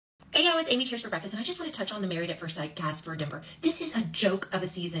Hey yo, it's Amy Cheers for Breakfast, and I just want to touch on the Married at First Sight cast for Denver. This is a joke of a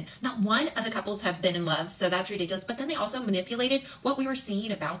season. Not one of the couples have been in love, so that's ridiculous. But then they also manipulated what we were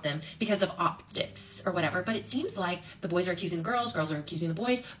seeing about them because of optics or whatever. But it seems like the boys are accusing the girls are accusing the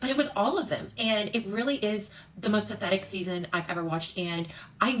boys, but it was all of them. And it really is the most pathetic season I've ever watched. And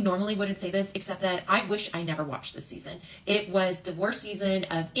I normally wouldn't say this, except that I wish I never watched this season. It was the worst season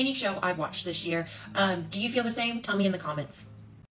of any show I've watched this year. Do you feel the same? Tell me in the comments.